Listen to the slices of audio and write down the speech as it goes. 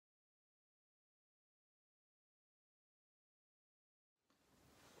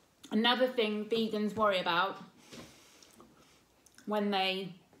Another thing vegans worry about when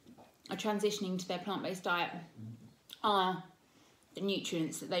they are transitioning to their plant-based diet are the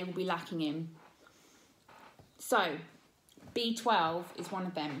nutrients that they will be lacking in. So, B12 is one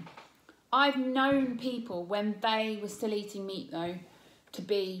of them. I've known people when they were still eating meat though to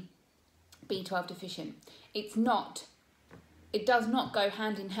be B12 deficient. It does not go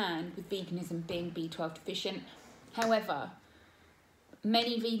hand in hand with veganism being B12 deficient. However,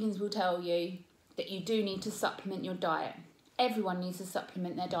 many vegans will tell you that you do need to supplement your diet. Everyone needs to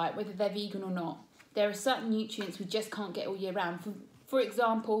supplement their diet, whether they're vegan or not. There are certain nutrients we just can't get all year round. For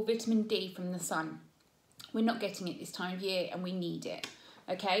example, vitamin D from the sun. We're not getting it this time of year and we need it,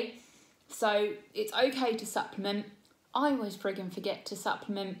 okay? So it's okay to supplement. I always friggin' forget to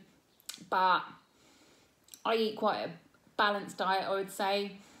supplement, but I eat quite a balanced diet, I would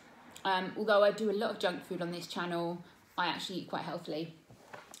say. Although I do a lot of junk food on this channel, I actually eat quite healthily.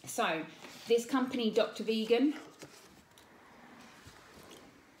 So this company, Dr. Vegan,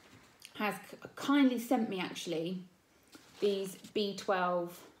 has kindly sent me actually these B12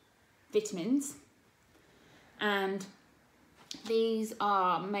 vitamins, and these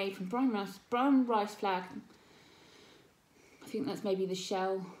are made from brown rice flour. I think that's maybe the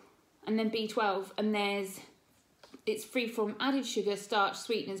shell, and then B12, and it's free from added sugar, starch,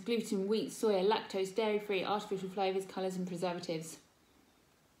 sweeteners, gluten, wheat, soya, lactose, dairy-free, artificial flavours, colours and preservatives.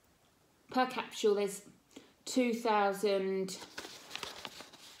 Per capsule there's 2,000,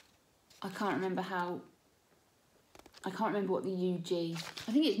 I can't remember what the UG,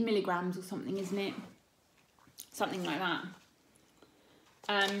 I think it's milligrams or something, isn't it? Something like that.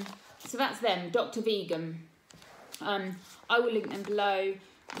 So that's them, Dr. Vegan. I will link them below.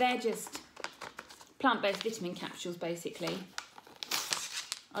 They're just plant-based vitamin capsules, basically.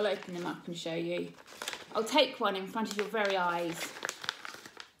 I'll open them up and show you. I'll take one in front of your very eyes.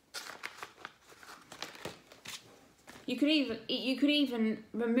 You could even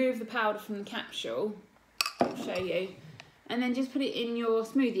remove the powder from the capsule. I'll show you. And then just put it in your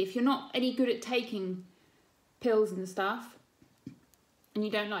smoothie. If you're not any good at taking pills and stuff, and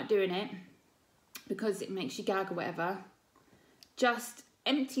you don't like doing it because it makes you gag or whatever, just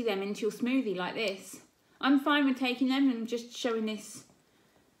empty them into your smoothie like this. I'm fine with taking them, and I'm just showing this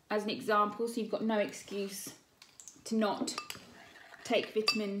as an example so you've got no excuse to not take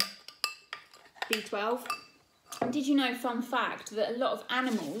vitamin B12. And did you know, fun fact, that a lot of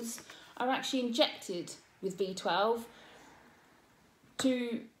animals are actually injected with B12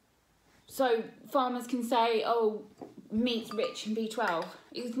 so farmers can say, oh, meat's rich in B12.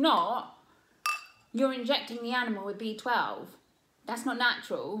 It's not. You're injecting the animal with B12. That's not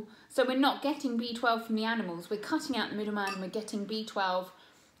natural. So we're not getting B12 from the animals. We're cutting out the middleman and we're getting B12,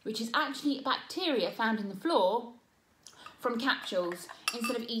 which is actually bacteria found in the floor, from capsules,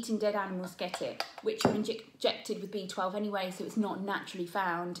 instead of eating dead animals to get it, which are injected with B12 anyway, so it's not naturally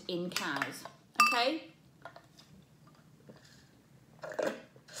found in cows. Okay?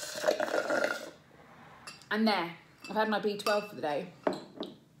 And there, I've had my B12 for the day,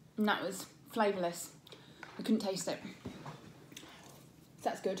 and that was flavourless. I couldn't taste it. So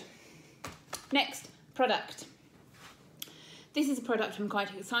that's good. Next product. This is a product I'm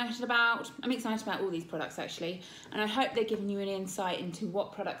quite excited about. I'm excited about all these products actually, and I hope they're giving you an insight into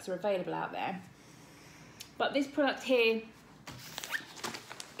what products are available out there. But this product here,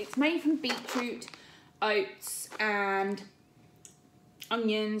 it's made from beetroot, oats and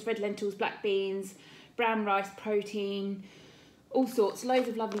onions, red lentils, black beans, brown rice, protein, all sorts, loads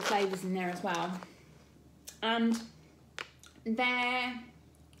of lovely flavours in there as well. And they're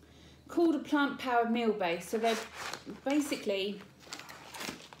called a plant-powered meal base, so they're basically,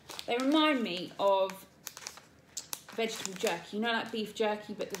 they remind me of vegetable jerky, you know, like beef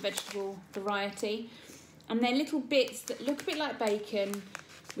jerky but the vegetable variety, and they're little bits that look a bit like bacon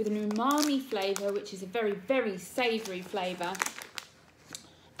with an umami flavour, which is a very, very savoury flavour,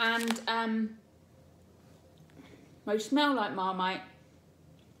 and they smell like Marmite,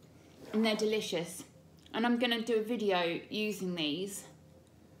 and they're delicious. And I'm going to do a video using these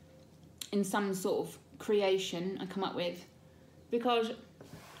in some sort of creation I come up with, because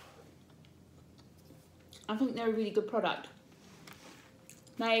I think they're a really good product.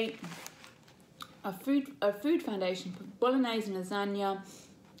 They are food foundation for bolognese and lasagna,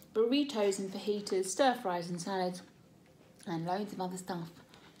 burritos and fajitas, stir fries and salads, and loads of other stuff.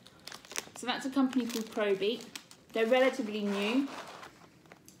 So that's a company called Probeat. They're relatively new.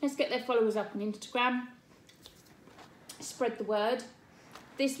 Let's get their followers up on Instagram. Spread the word.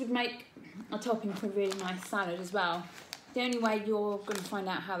 This would make a topping for a really nice salad as well. The only way you're going to find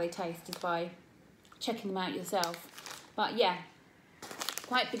out how they taste is by checking them out yourself. But yeah,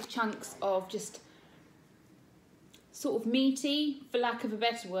 quite big chunks of just sort of meaty, for lack of a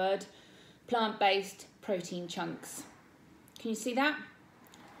better word, plant-based protein chunks. Can you see that?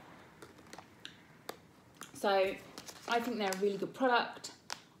 So I think they're a really good product.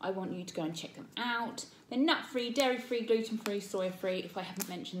 I want you to go and check them out. They're nut-free, dairy-free, gluten-free, soya-free, if I haven't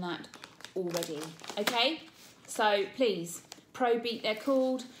mentioned that already. Okay, so please, ProBeat they're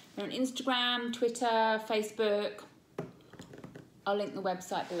called. They're on Instagram, Twitter, Facebook. I'll link the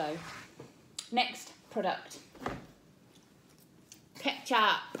website below. Next product.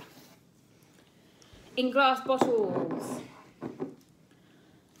 Ketchup. In glass bottles.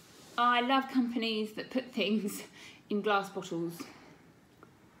 I love companies that put things in glass bottles.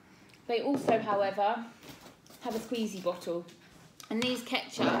 They also, however, have a squeezy bottle. And these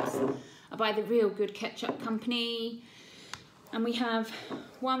ketchups are by the Real Good Ketchup Company. And we have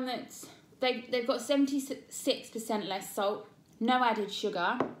one that's, they've got 76% less salt, no added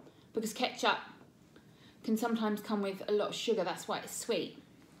sugar, because ketchup can sometimes come with a lot of sugar, that's why it's sweet.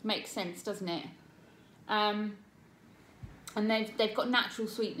 Makes sense, doesn't it? And they've got natural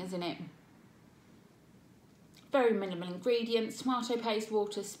sweeteners in it. Very minimal ingredients: tomato paste,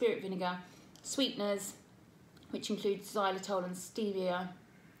 water, spirit vinegar, sweeteners, which include xylitol and stevia.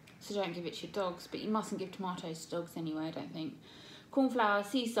 So don't give it to your dogs, but you mustn't give tomatoes to dogs anyway, I don't think. Corn flour,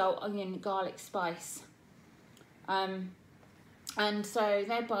 sea salt, onion, garlic, spice. And so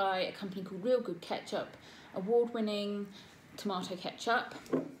they're by a company called Real Good Ketchup, award-winning tomato ketchup,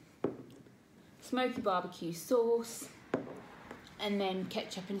 smoky barbecue sauce, and then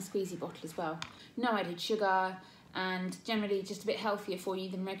ketchup in a squeezy bottle as well. No added sugar, and generally just a bit healthier for you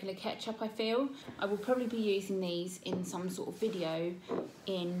than regular ketchup, I feel. I will probably be using these in some sort of video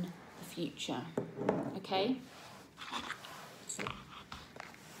in the future, okay?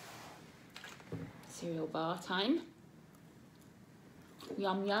 Cereal bar time.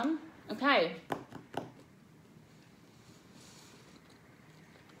 Yum yum. Okay.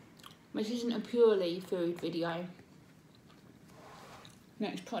 This isn't a purely food video.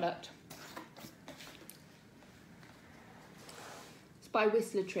 Next product. It's by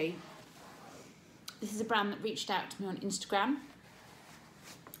Whistler Tree. This is a brand that reached out to me on Instagram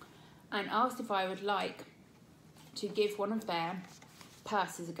and asked if I would like to give one of their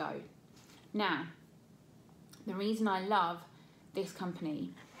purses a go. Now, the reason I love this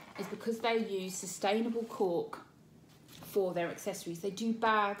company is because they use sustainable cork for their accessories. They do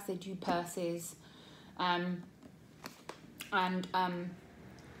bags, they do purses,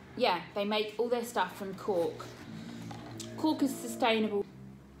 yeah, they make all their stuff from cork. Cork is sustainable,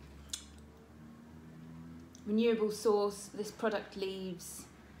 renewable source. This product leaves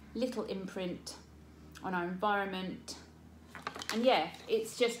little imprint on our environment. And yeah,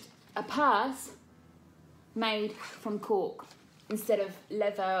 it's just a purse made from cork instead of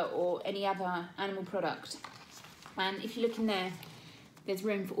leather or any other animal product. And if you look in there, there's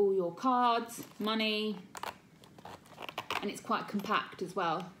room for all your cards, money, and it's quite compact as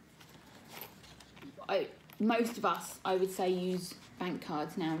well. Most of us, I would say, use bank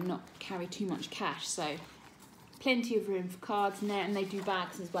cards now and not carry too much cash, so plenty of room for cards in there, and they do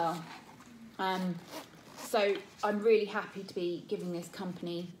bags as well. So I'm really happy to be giving this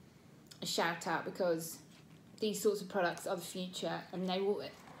company a shout out, because these sorts of products are the future, and they will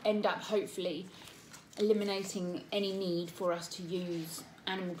end up hopefully eliminating any need for us to use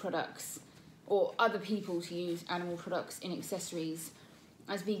animal products or other people to use animal products in accessories.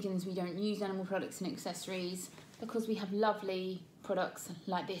 As vegans, we don't use animal products in accessories because we have lovely products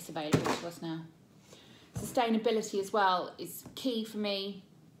like this available to us now. Sustainability as well is key for me.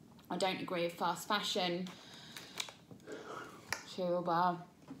 I don't agree with fast fashion. Cereal bar.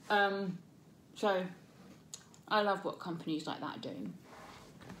 So I love what companies like that are doing.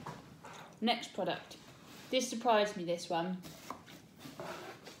 Next product. This surprised me, this one.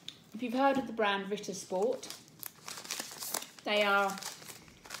 If you've heard of the brand Ritter Sport, they are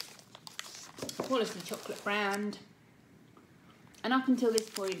a quality chocolate brand. And up until this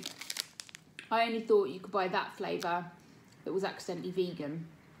point, I only thought you could buy that flavour that was accidentally vegan.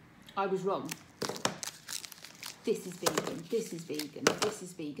 I was wrong. This is vegan, this is vegan, this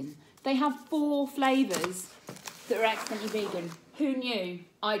is vegan. They have 4 flavours that are accidentally vegan. Who knew?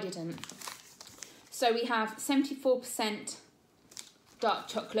 I didn't. So we have 74% dark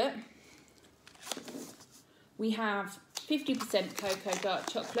chocolate. We have 50% cocoa dark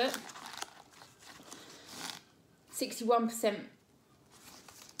chocolate. 61%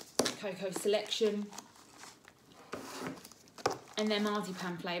 cocoa selection. And their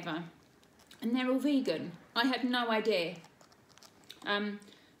marzipan flavour. And they're all vegan. I had no idea.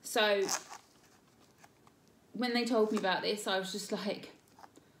 So when they told me about this, I was just like,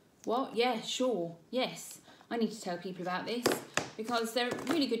 What? Yeah, sure. Yes. I need to tell people about this because they're a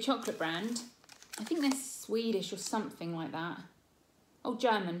really good chocolate brand. I think they're Swedish or something like that. Oh,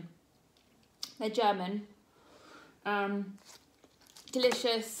 German. They're German.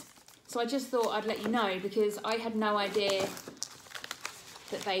 Delicious. So I just thought I'd let you know because I had no idea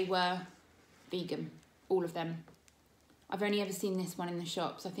that they were vegan, all of them. I've only ever seen this one in the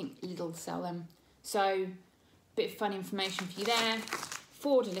shops. I think Lidl sell them. So, bit of fun information for you there.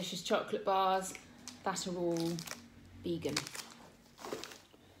 4 delicious chocolate bars that are all vegan.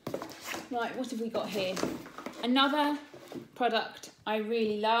 Right, what have we got here? Another product I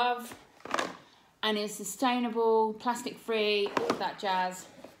really love and is sustainable, plastic free, all of that jazz.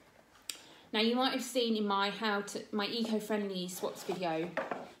 Now you might have seen in my eco-friendly swaps video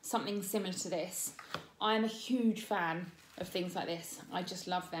something similar to this. I am a huge fan of things like this. I just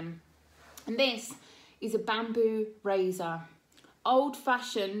love them. And this is a bamboo razor.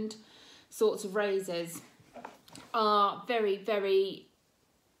 Old-fashioned sorts of razors are very, very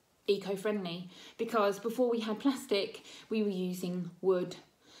eco-friendly because before we had plastic, we were using wood.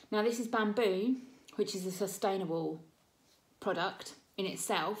 Now this is bamboo, which is a sustainable product in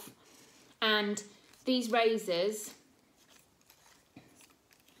itself. And these razors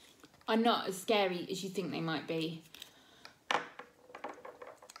are not as scary as you think they might be.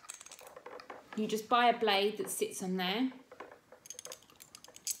 You just buy a blade that sits on there,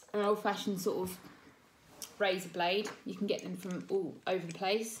 an old-fashioned sort of razor blade. You can get them from all over the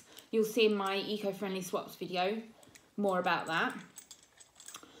place. You'll see in my eco-friendly swaps video more about that.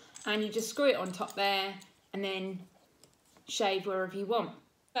 And you just screw it on top there and then shave wherever you want.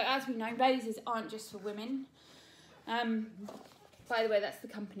 So as we know, razors aren't just for women. By the way, that's the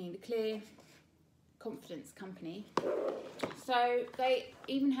company, the Clear Confidence company. So they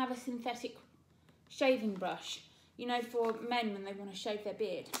even have a synthetic shaving brush, you know, for men when they want to shave their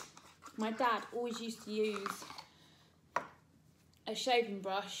beard. My dad always used to use a shaving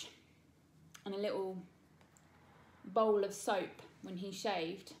brush and a little bowl of soap when he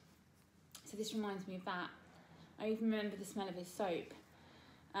shaved. So this reminds me of that. I even remember the smell of his soap.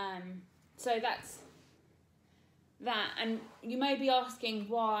 So that's that. And you may be asking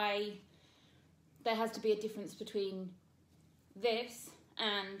why there has to be a difference between this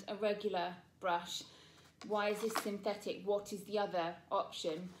and a regular brush. Why is this synthetic? What is the other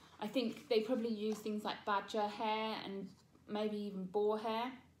option? I think they probably use things like badger hair and maybe even boar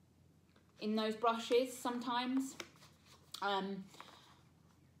hair in those brushes sometimes.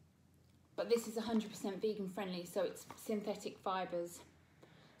 But this is 100% vegan friendly, so it's synthetic fibres.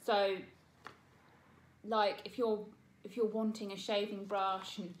 So, like if you're wanting a shaving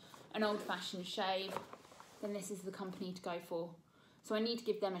brush and an old-fashioned shave, then this is the company to go for. So I need to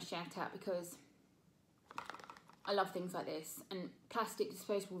give them a shout out because I love things like this. And plastic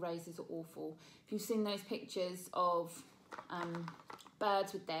disposable razors are awful. If you've seen those pictures of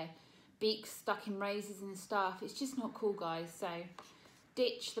birds with their beaks stuck in razors and stuff, it's just not cool, guys. So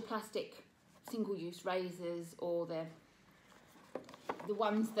ditch the plastic single-use razors or the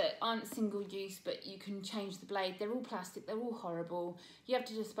ones that aren't single-use but you can change the blade. They're all plastic, they're all horrible. You have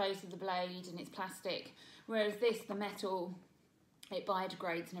to dispose of the blade and it's plastic. Whereas this, the metal, it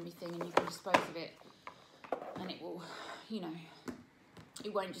biodegrades and everything and you can dispose of it. And it will, you know,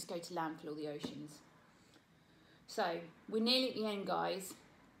 it won't just go to landfill or the oceans. So we're nearly at the end, guys.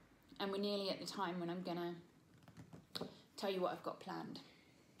 And we're nearly at the time when I'm gonna tell you what I've got planned.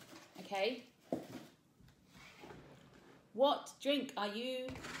 Okay? What drink are you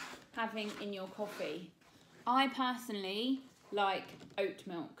having in your coffee? I personally like oat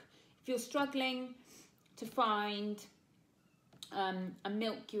milk. If you're struggling to find a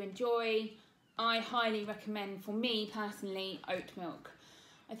milk you enjoy, I highly recommend, for me personally, oat milk.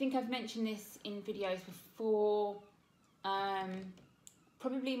 I think I've mentioned this in videos before.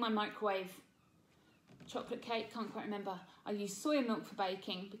 Probably my microwave chocolate cake, can't quite remember. I use soya milk for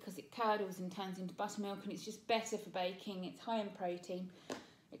baking because it curdles and turns into buttermilk and it's just better for baking. It's high in protein,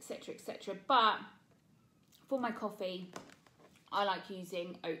 etc, etc. But for my coffee, I like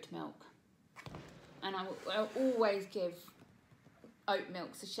using oat milk. And I'll always give oat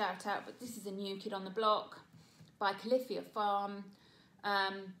milks a shout out, but this is a new kid on the block by Califia Farm.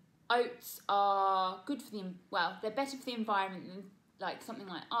 Oats are good for well, they're better for the environment than like something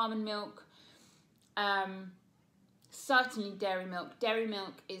like almond milk. Certainly dairy milk. Dairy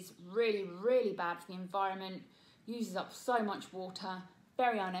milk is really, really bad for the environment, uses up so much water,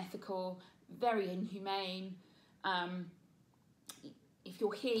 very unethical, very inhumane. If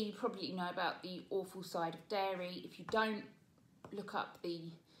you're here, you probably know about the awful side of dairy. If you don't, look up the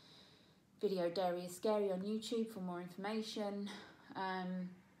video Dairy is Scary on YouTube for more information.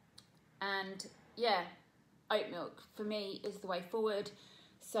 And yeah, oat milk for me is the way forward.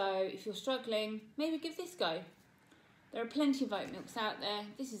 So if you're struggling, maybe give this a go. There are plenty of oat milks out there.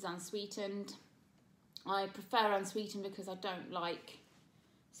 This is unsweetened. I prefer unsweetened because I don't like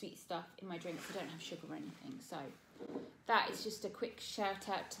sweet stuff in my drinks. I don't have sugar or anything. So that is just a quick shout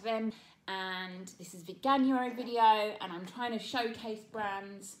out to them. And this is Veganuary video, and I'm trying to showcase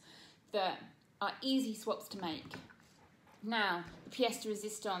brands that are easy swaps to make. Now, the pièce de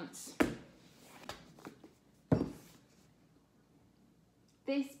résistance.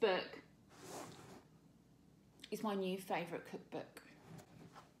 This book is my new favourite cookbook,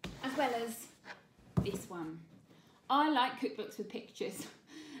 as well as this one. I like cookbooks with pictures,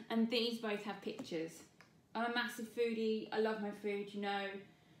 and these both have pictures. I'm a massive foodie. I love my food, you know.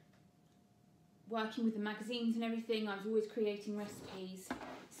 Working with the magazines and everything, I was always creating recipes.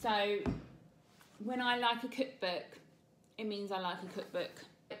 So when I like a cookbook, it means I like a cookbook.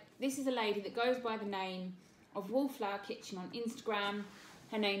 This is a lady that goes by the name of Wallflower Kitchen on Instagram.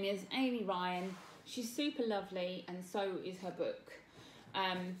 Her name is Amy Ryan. She's super lovely, and so is her book.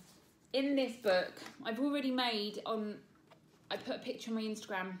 In this book, I've already made I put a picture on my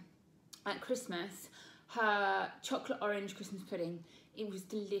Instagram at Christmas, her chocolate orange Christmas pudding. It was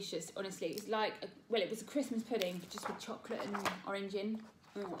delicious, honestly. It was like, it was a Christmas pudding, just with chocolate and orange in,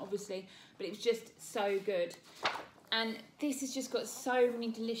 obviously, but it was just so good. And this has just got so many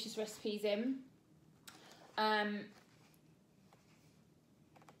delicious recipes in. And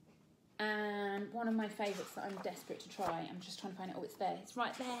one of my favourites that I'm desperate to try, I'm just trying to find it. Oh, it's there. It's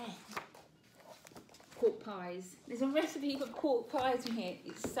right there. Pork pies. There's a recipe for pork pies in here.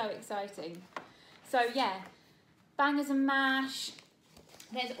 It's so exciting. So yeah, bangers and mash.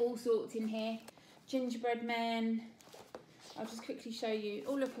 There's all sorts in here. Gingerbread men. I'll just quickly show you.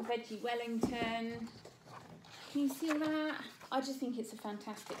 Oh, look, a veggie Wellington. Can you see that? I just think it's a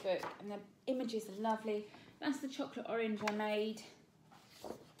fantastic book, and the images are lovely. That's the chocolate orange I made.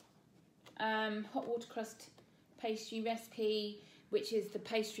 Hot water crust pastry recipe, which is the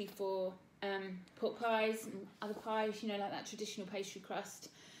pastry for pork pies and other pies, you know, like that traditional pastry crust.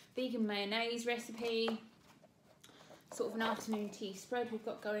 Vegan mayonnaise recipe. Sort of an afternoon tea spread we've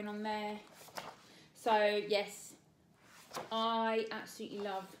got going on there. So yes, I absolutely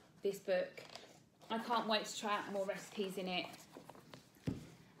love this book. I can't wait to try out more recipes in it.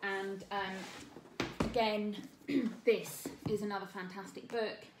 And again, this is another fantastic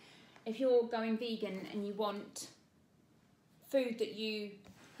book. If you're going vegan and you want food that you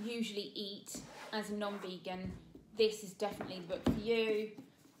usually eat as a non-vegan, this is definitely the book for you.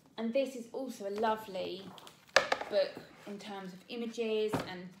 And this is also a lovely book in terms of images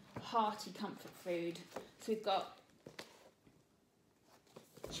and hearty comfort food. So we've got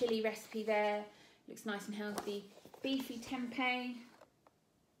chili recipe there. Looks nice and healthy. Beefy tempeh.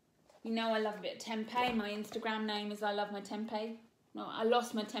 You know I love a bit of tempeh. My Instagram name is I love my tempeh. No, I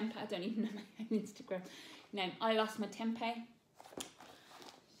lost my tempeh. I don't even know my own Instagram name. I lost my tempeh.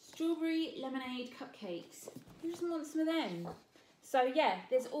 Strawberry lemonade cupcakes. Who doesn't want some of them? So yeah,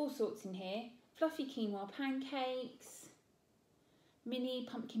 there's all sorts in here. Fluffy quinoa pancakes. Mini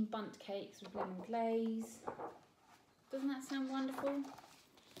pumpkin bundt cakes with lemon glaze. Doesn't that sound wonderful?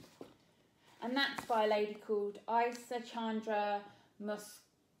 And that's by a lady called Isa Chandra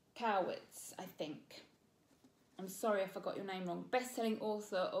Moskowitz, I think. I'm sorry if I got your name wrong. Best-selling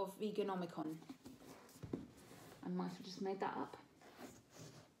author of Veganomicon. I might have just made that up.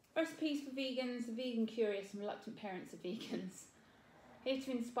 Recipes for vegans, the vegan curious and reluctant parents of vegans. Here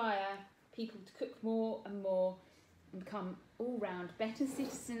to inspire people to cook more and more and become all-round better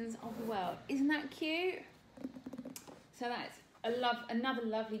citizens of the world. Isn't that cute? So that's another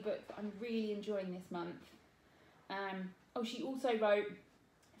lovely book that I'm really enjoying this month. Oh, she also wrote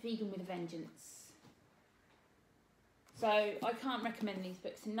Vegan with a Vengeance. So I can't recommend these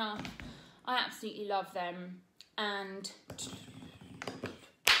books enough. I absolutely love them. And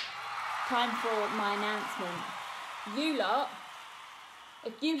time for my announcement. You lot,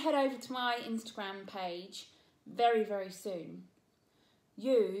 if you head over to my Instagram page very, very soon,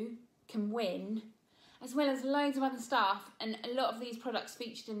 you can win, as well as loads of other stuff, and a lot of these products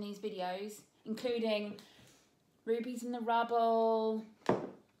featured in these videos, including Rubies in the Rubble,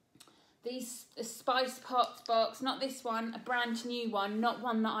 these Spice Pots box, not this one, a brand new one, not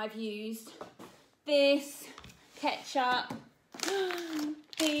one that I've used. This, ketchup,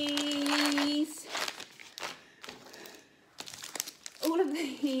 these, all of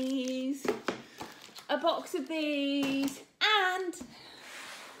these, a box of these, and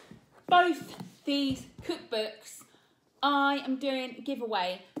both these cookbooks I am doing a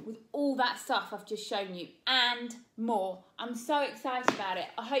giveaway with all that stuff I've just shown you and more. I'm so excited about it.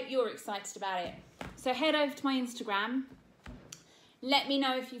 I hope you're excited about it. So head over to my Instagram. Let me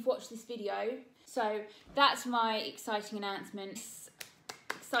know if you've watched this video. So that's my exciting announcement.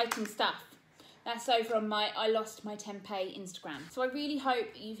 Exciting stuff. That's over on my I Lost My Tempeh Instagram. So I really hope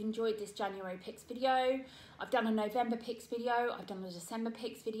you've enjoyed this January picks video. I've done a November picks video. I've done a December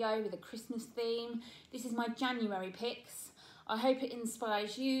picks video with a Christmas theme. This is my January picks. I hope it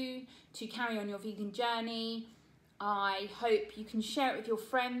inspires you to carry on your vegan journey. I hope you can share it with your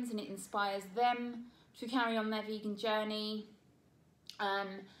friends and it inspires them to carry on their vegan journey.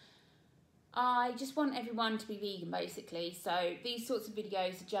 I just want everyone to be vegan, basically. So these sorts of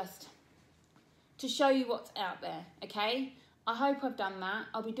videos are just to show you what's out there, okay? I hope I've done that.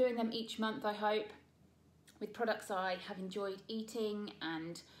 I'll be doing them each month, I hope, with products I have enjoyed eating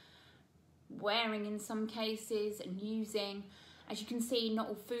and wearing in some cases and using. As you can see, not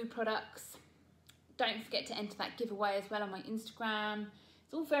all food products. Don't forget to enter that giveaway as well on my Instagram.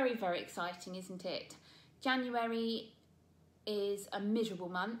 It's all very, very exciting, isn't it? January is a miserable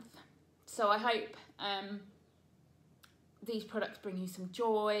month. So I hope these products bring you some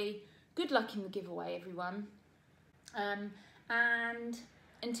joy. Good luck in the giveaway, everyone. And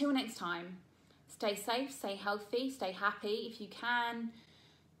until next time, stay safe, stay healthy, stay happy if you can.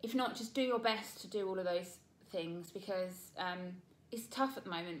 If not, just do your best to do all of those things because it's tough at the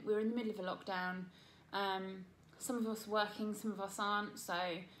moment. We're in the middle of a lockdown. Some of us are working, some of us aren't. So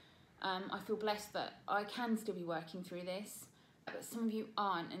I feel blessed that I can still be working through this. But some of you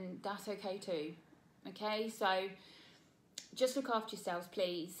aren't, and that's okay too. Okay, so just look after yourselves,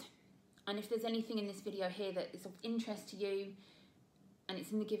 please. And if there's anything in this video here that is of interest to you and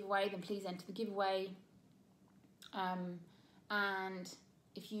it's in the giveaway, then please enter the giveaway. And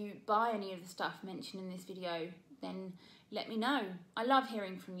if you buy any of the stuff mentioned in this video, then let me know. I love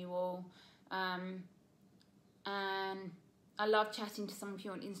hearing from you all. And I love chatting to some of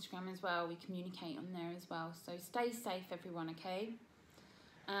you on Instagram as well. We communicate on there as well. So stay safe, everyone, okay?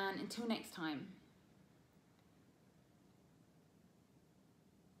 And until next time,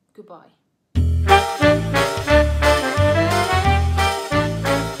 goodbye.